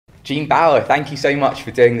Gene Baur, thank you so much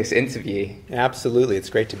for doing this interview. Absolutely, it's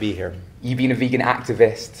great to be here. You've been a vegan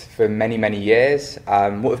activist for many, many years.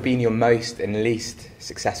 What have been your most and least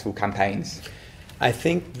successful campaigns? I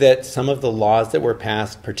think that some of the laws that were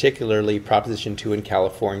passed, particularly Proposition 2 in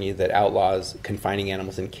California that outlaws confining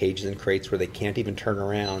animals in cages and crates where they can't even turn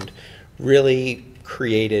around, really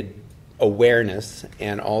created awareness,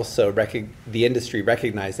 and also the industry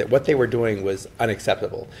recognized that what they were doing was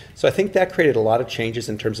unacceptable. So I think that created a lot of changes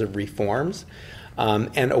in terms of reforms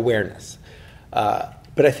and awareness. But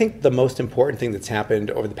I think the most important thing that's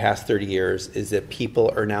happened over the past 30 years is that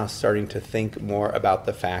people are now starting to think more about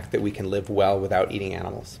the fact that we can live well without eating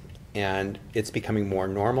animals. And it's becoming more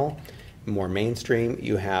normal, more mainstream.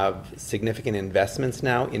 You have significant investments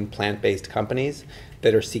now in plant-based companies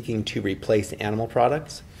that are seeking to replace animal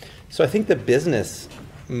products. So I think the business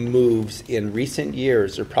moves in recent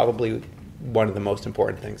years are probably one of the most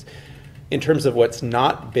important things. In terms of what's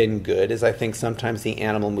not been good is I think sometimes the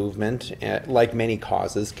animal movement, like many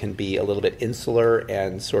causes, can be a little bit insular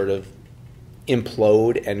and sort of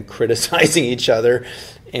implode and criticizing each other.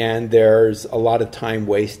 And there's a lot of time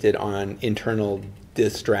wasted on internal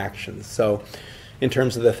distractions. So in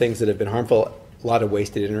terms of the things that have been harmful, a lot of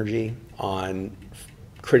wasted energy on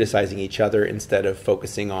criticizing each other instead of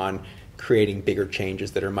focusing on creating bigger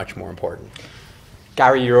changes that are much more important.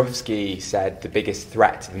 Gary Yourofsky said the biggest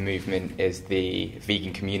threat to the movement is the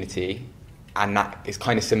vegan community, and that is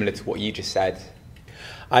kind of similar to what you just said.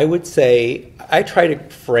 I would say I try to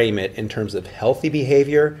frame it in terms of healthy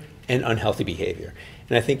behavior and unhealthy behavior.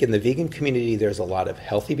 And I think in the vegan community there's a lot of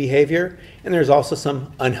healthy behavior, and there's also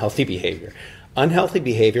some unhealthy behavior. Unhealthy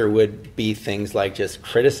behavior would be things like just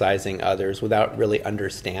criticizing others without really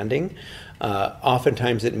understanding.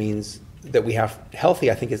 Oftentimes it means that we have healthy,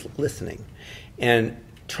 I think, is listening and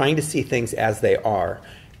trying to see things as they are.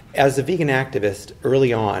 As a vegan activist,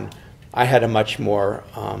 early on, I had a much more,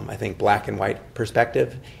 I think, black and white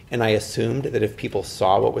perspective, and I assumed that if people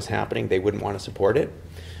saw what was happening, they wouldn't want to support it.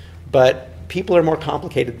 But people are more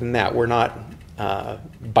complicated than that. We're not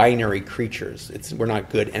binary creatures. We're not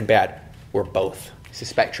good and bad. We're both. It's a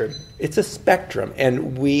spectrum. It's a spectrum,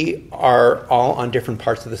 and we are all on different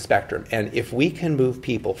parts of the spectrum. And if we can move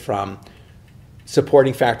people from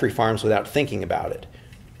supporting factory farms without thinking about it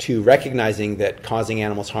to recognizing that causing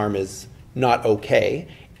animals harm is not okay,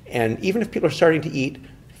 and even if people are starting to eat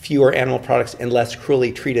fewer animal products and less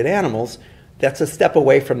cruelly treated animals, that's a step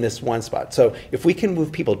away from this one spot. So if we can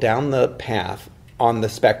move people down the path on the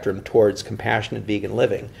spectrum towards compassionate vegan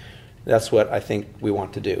living, that's what I think we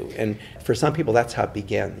want to do. And for some people, that's how it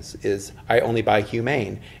begins, is I only buy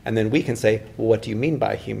humane. And then we can say, well, what do you mean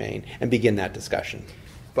by humane? And begin that discussion.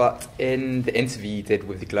 But in the interview you did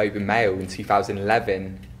with the Globe and Mail in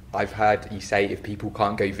 2011, I've heard you say if people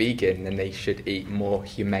can't go vegan, then they should eat more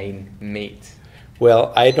humane meat.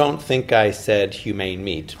 Well, I don't think I said humane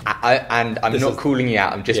meat. And I'm not calling you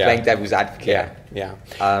out, I'm just playing devil's advocate. Yeah.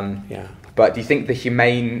 But do you think the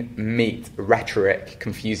humane meat rhetoric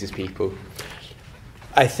confuses people?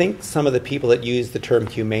 I think some of the people that use the term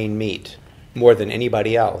humane meat more than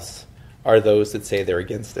anybody else are those that say they're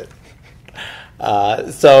against it.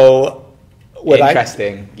 Interesting.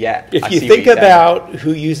 If you think about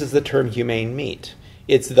who uses the term humane meat,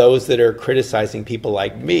 it's those that are criticizing people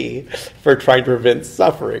like me for trying to prevent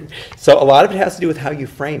suffering. So a lot of it has to do with how you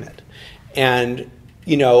frame it. And,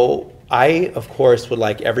 I, of course, would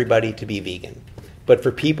like everybody to be vegan. But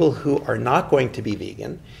for people who are not going to be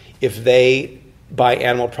vegan, if they buy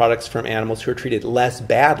animal products from animals who are treated less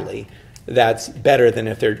badly, that's better than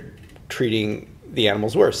if they're treating the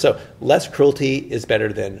animals worse. So less cruelty is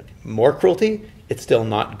better than more cruelty. It's still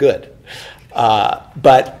not good.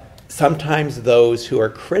 But sometimes those who are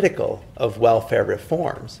critical of welfare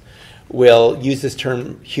reforms will use this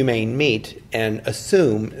term humane meat and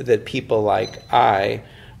assume that people like I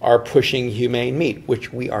are pushing humane meat,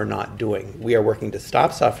 which we are not doing. We are working to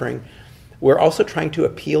stop suffering. We're also trying to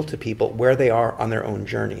appeal to people where they are on their own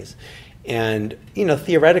journeys. And,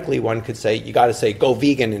 theoretically one could say, you got to say, go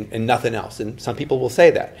vegan and nothing else. And some people will say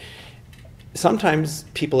that. Sometimes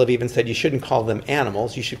people have even said you shouldn't call them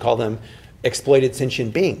animals, you should call them exploited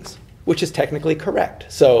sentient beings, which is technically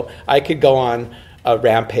correct. So I could go on a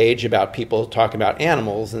rampage about people talking about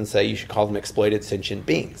animals and say you should call them exploited sentient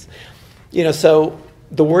beings. So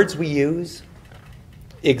the words we use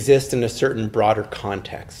exist in a certain broader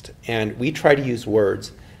context, and we try to use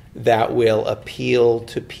words that will appeal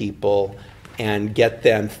to people and get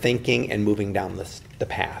them thinking and moving down the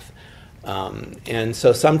path. And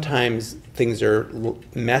so sometimes things are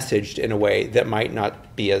messaged in a way that might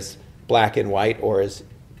not be as black and white or as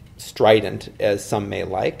strident as some may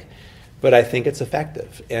like, but I think it's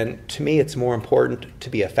effective. And to me, it's more important to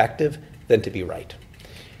be effective than to be right.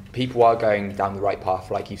 People are going down the right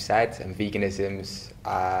path, like you said, and veganism's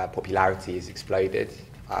popularity has exploded.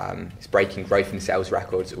 It's breaking growth and sales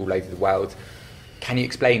records all over the world. Can you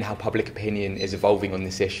explain how public opinion is evolving on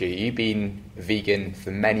this issue? You've been vegan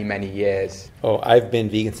for many, many years. Oh, I've been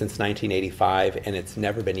vegan since 1985, and it's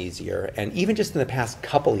never been easier. And even just in the past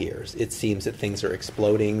couple years, it seems that things are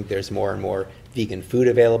exploding. There's more and more vegan food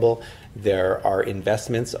available. There are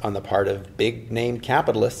investments on the part of big-name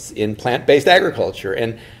capitalists in plant-based agriculture.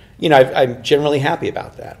 And, you know, I'm generally happy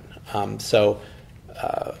about that.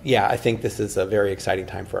 Yeah, I think this is a very exciting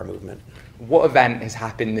time for our movement. What event has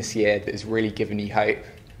happened this year that has really given you hope,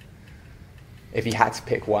 if you had to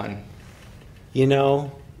pick one? You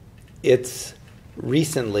know, it's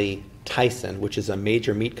recently Tyson, which is a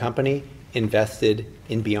major meat company, invested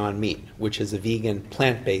in Beyond Meat, which is a vegan,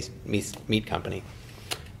 plant-based meat company.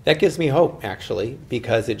 That gives me hope, actually,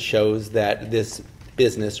 because it shows that this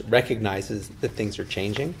business recognizes that things are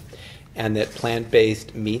changing and that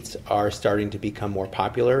plant-based meats are starting to become more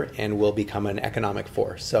popular and will become an economic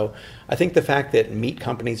force. So I think the fact that meat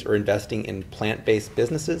companies are investing in plant-based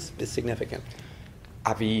businesses is significant.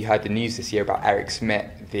 Have you heard the news this year about Eric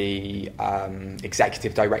Schmidt, the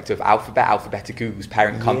executive director of Alphabet? Alphabet is Google's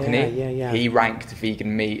parent company. Yeah. He ranked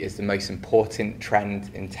vegan meat as the most important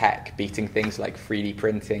trend in tech, beating things like 3D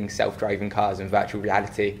printing, self-driving cars, and virtual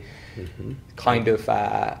reality. Mm-hmm.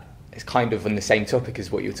 It's kind of on the same topic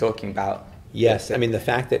as what you're talking about. Yes, I mean, the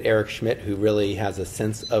fact that Eric Schmidt, who really has a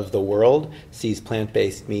sense of the world, sees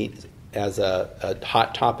plant-based meat as a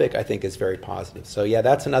hot topic, I think is very positive. So yeah,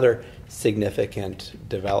 that's another significant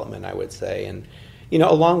development, I would say. And, you know,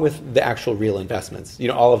 along with the actual real investments, you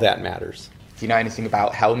know, all of that matters. Do you know anything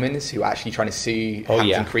about Hellmann's, who are actually trying to sue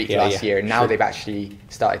Hampton Creek last year, and now they've actually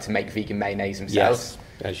started to make vegan mayonnaise themselves?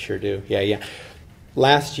 Yes, I sure do. Yeah.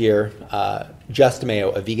 Last year, Just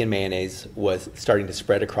Mayo, a vegan mayonnaise, was starting to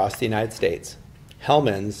spread across the United States.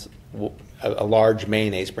 Hellmann's, a large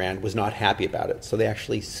mayonnaise brand, was not happy about it. So they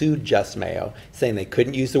actually sued Just Mayo, saying they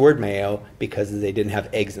couldn't use the word mayo because they didn't have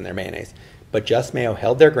eggs in their mayonnaise. But Just Mayo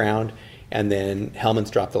held their ground, and then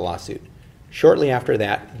Hellmann's dropped the lawsuit. Shortly after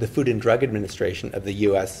that, the Food and Drug Administration of the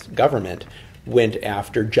U.S. government went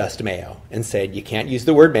after Just Mayo and said, you can't use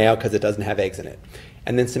the word mayo because it doesn't have eggs in it.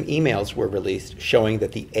 And then some emails were released showing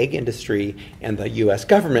that the egg industry and the U.S.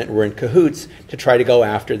 government were in cahoots to try to go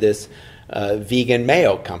after this vegan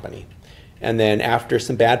mayo company. And then after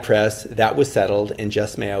some bad press, that was settled, and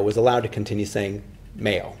Just Mayo was allowed to continue saying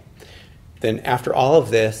mayo. Then after all of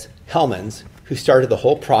this, Hellmann's, who started the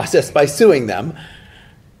whole process by suing them,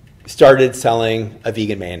 started selling a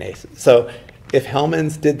vegan mayonnaise. So if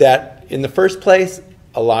Hellmann's did that in the first place,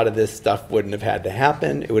 a lot of this stuff wouldn't have had to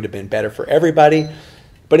happen. It would have been better for everybody.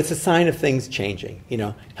 But it's a sign of things changing. You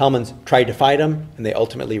know, Hellmann's tried to fight them, and they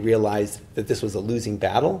ultimately realized that this was a losing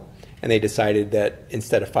battle, and they decided that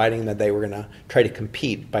instead of fighting, that they were going to try to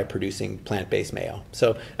compete by producing plant-based mayo.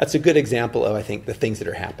 So that's a good example of, I think, the things that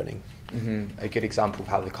are happening. Mm-hmm. A good example of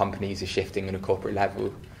how the companies are shifting on a corporate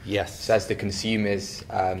level. Yes. So as the consumers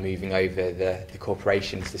are moving over, the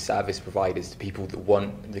corporations, the service providers, the people that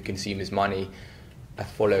want the consumers' money are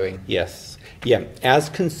following. Yes. Yeah. As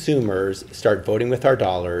consumers start voting with our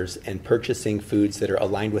dollars and purchasing foods that are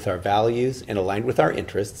aligned with our values and aligned with our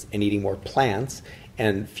interests and eating more plants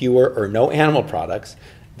and fewer or no animal products,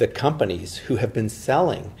 the companies who have been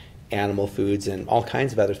selling animal foods and all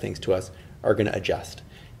kinds of other things to us are going to adjust.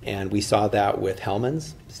 And we saw that with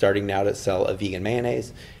Hellmann's starting now to sell a vegan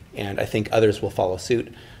mayonnaise, and I think others will follow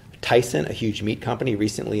suit. Tyson, a huge meat company,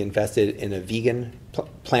 recently invested in a vegan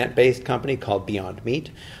plant-based company called Beyond Meat,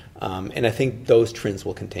 and I think those trends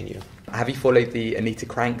will continue. Have you followed the Anita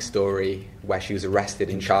Crank story where she was arrested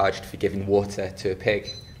and charged for giving water to a pig?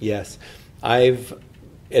 Yes. I've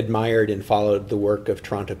admired and followed the work of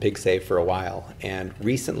Toronto Pig Save for a while, and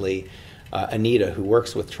recently Anita, who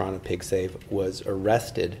works with Toronto Pig Save, was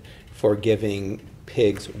arrested for giving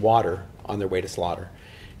pigs water on their way to slaughter.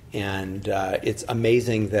 And it's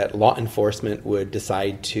amazing that law enforcement would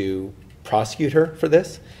decide to prosecute her for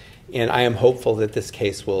this. And I am hopeful that this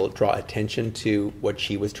case will draw attention to what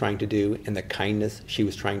she was trying to do and the kindness she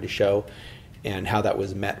was trying to show and how that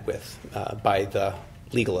was met with by the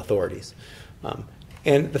legal authorities.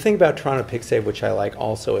 And the thing about Toronto Pig Save, which I like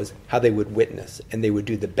also, is how they would witness and they would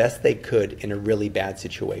do the best they could in a really bad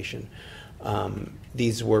situation.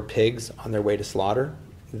 These were pigs on their way to slaughter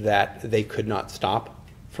that they could not stop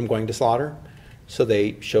from going to slaughter, so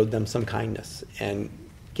they showed them some kindness and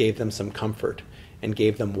gave them some comfort and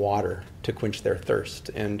gave them water to quench their thirst.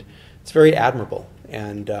 And it's very admirable.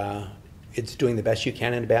 And it's doing the best you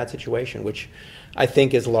can in a bad situation, which I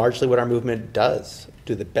think is largely what our movement does.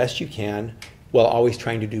 Do the best you can while always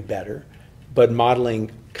trying to do better, but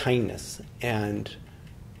modeling kindness and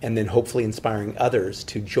then hopefully inspiring others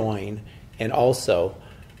to join and also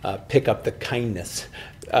pick up the kindness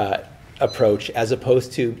approach as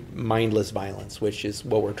opposed to mindless violence, which is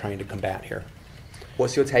what we're trying to combat here.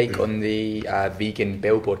 What's your take on the vegan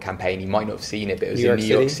billboard campaign? You might not have seen it, but it was in New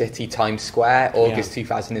York City, Times Square, August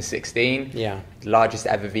 2016. Yeah. The largest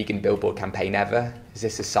ever vegan billboard campaign ever. Is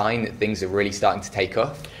this a sign that things are really starting to take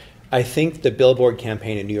off? I think the billboard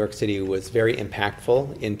campaign in New York City was very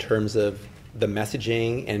impactful in terms of the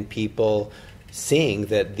messaging and people seeing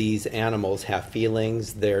that these animals have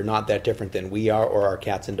feelings. They're not that different than we are or our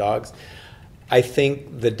cats and dogs. I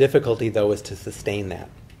think the difficulty, though, is to sustain that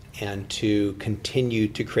and to continue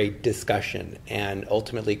to create discussion and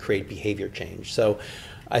ultimately create behavior change. So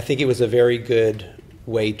I think it was a very good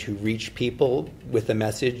way to reach people with the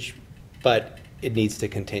message, but it needs to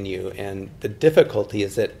continue. And the difficulty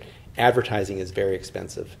is that advertising is very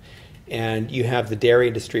expensive. And you have the dairy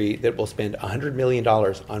industry that will spend $100 million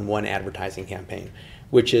on one advertising campaign,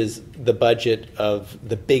 which is the budget of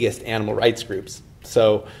the biggest animal rights groups.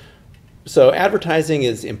 So advertising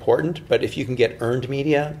is important, but if you can get earned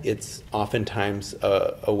media, it's oftentimes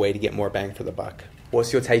a way to get more bang for the buck.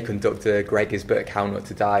 What's your take on Dr. Greger's book, How Not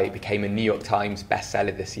to Die? It became a New York Times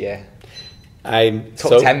bestseller this year.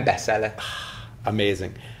 Top 10 bestseller.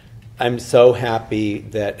 Amazing. I'm so happy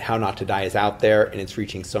that How Not to Die is out there and it's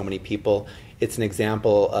reaching so many people. It's an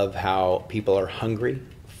example of how people are hungry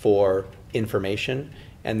for information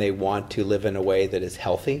and they want to live in a way that is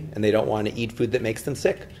healthy and they don't want to eat food that makes them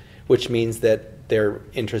sick, which means that they're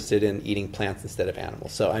interested in eating plants instead of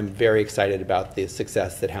animals. So I'm very excited about the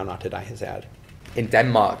success that How Not to Die has had. In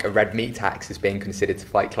Denmark, a red meat tax is being considered to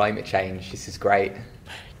fight climate change. This is great.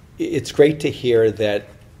 It's great to hear that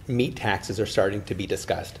meat taxes are starting to be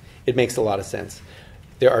discussed. It makes a lot of sense.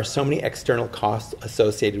 There are so many external costs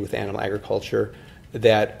associated with animal agriculture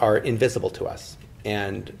that are invisible to us.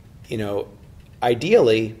 And,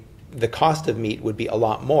 ideally, the cost of meat would be a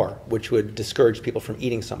lot more, which would discourage people from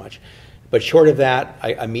eating so much. But short of that,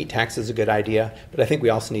 a meat tax is a good idea, but I think we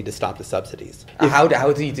also need to stop the subsidies. How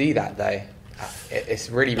do you do that, though?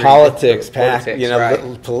 It's really politics,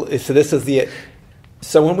 right.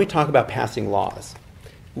 So when we talk about passing laws,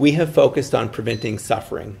 we have focused on preventing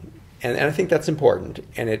suffering, and I think that's important,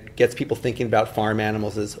 and it gets people thinking about farm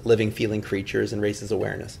animals as living, feeling creatures and raises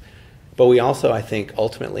awareness. But we also, I think,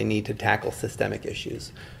 ultimately need to tackle systemic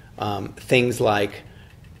issues, things like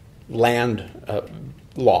land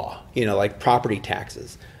law, like property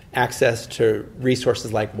taxes, access to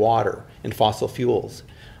resources like water and fossil fuels,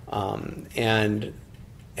 and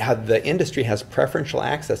how the industry has preferential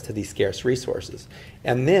access to these scarce resources.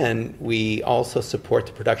 And then we also support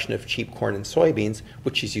the production of cheap corn and soybeans,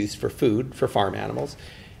 which is used for food for farm animals.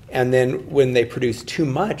 And then when they produce too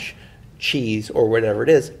much cheese or whatever it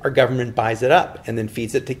is, our government buys it up and then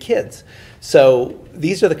feeds it to kids. So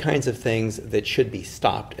these are the kinds of things that should be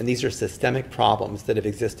stopped. And these are systemic problems that have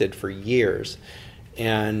existed for years.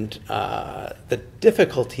 And the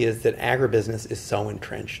difficulty is that agribusiness is so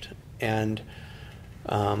entrenched. And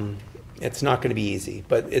it's not going to be easy,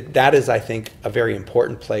 but that is, I think, a very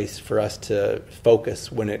important place for us to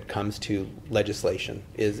focus when it comes to legislation,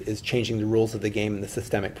 is changing the rules of the game and the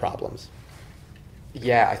systemic problems.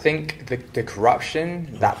 Yeah, I think the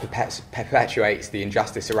corruption that perpetuates the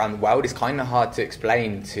injustice around the world is kind of hard to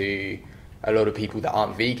explain to a lot of people that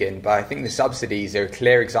aren't vegan, but I think the subsidies are a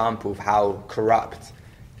clear example of how corrupt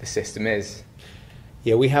the system is.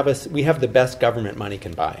 Yeah, we have the best government money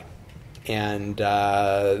can buy. And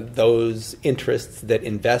those interests that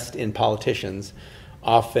invest in politicians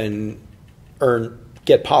often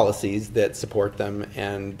get policies that support them.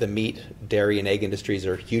 And the meat, dairy, and egg industries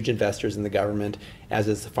are huge investors in the government, as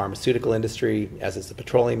is the pharmaceutical industry, as is the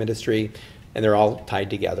petroleum industry, and they're all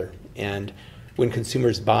tied together. And when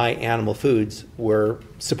consumers buy animal foods, we're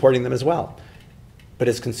supporting them as well. But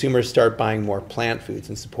as consumers start buying more plant foods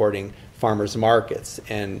and supporting farmers markets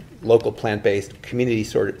and local plant-based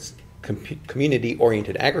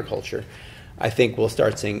community-oriented agriculture, I think we'll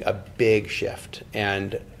start seeing a big shift.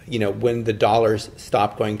 And when the dollars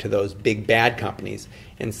stop going to those big bad companies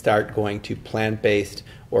and start going to plant-based,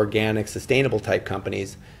 organic, sustainable type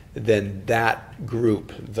companies, then that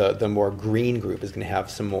group, the more green group, is going to have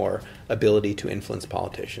some more ability to influence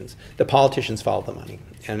politicians. The politicians follow the money,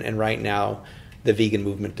 and right now, the vegan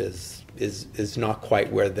movement is not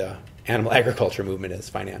quite where the animal agriculture movement is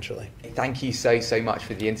financially. Thank you so much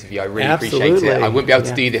for the interview. I really Absolutely. appreciate it. I wouldn't be able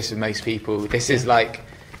to do this with most people. This is like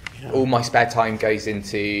all my spare time goes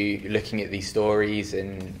into looking at these stories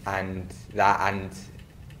and that. And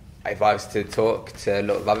if I was to talk to a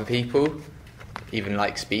lot of other people, even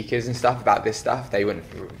like speakers and stuff about this stuff, they wouldn't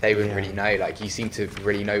really know. Like, you seem to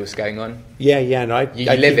really know what's going on. No, you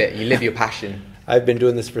live it. You live your passion. I've been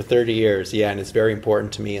doing this for 30 years, and it's very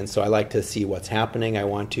important to me, and so I like to see what's happening. I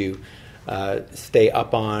want to stay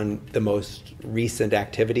up on the most recent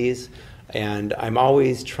activities, and I'm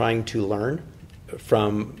always trying to learn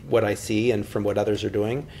from what I see and from what others are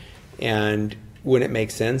doing. And when it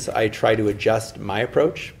makes sense, I try to adjust my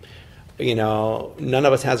approach. None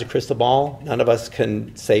of us has a crystal ball. None of us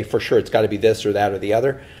can say for sure it's got to be this or that or the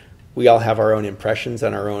other. We all have our own impressions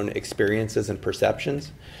and our own experiences and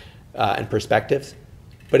perceptions and perspectives.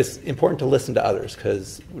 But it's important to listen to others,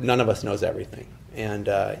 because none of us knows everything. And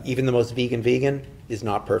even the most vegan is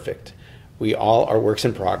not perfect. We all are works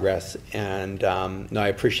in progress. And I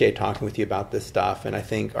appreciate talking with you about this stuff. And I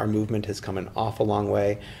think our movement has come an awful long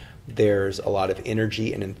way. There's a lot of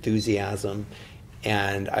energy and enthusiasm.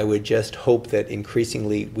 And I would just hope that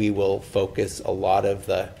increasingly we will focus a lot of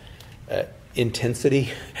the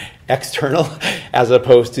intensity external, as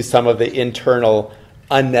opposed to some of the internal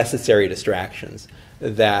unnecessary distractions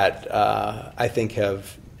that I think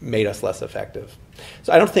have made us less effective.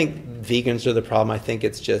 So I don't think vegans are the problem. I think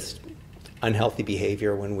it's just unhealthy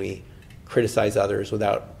behavior when we criticize others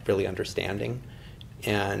without really understanding,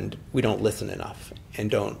 and we don't listen enough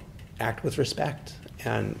and don't act with respect,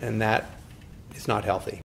 and that is not healthy.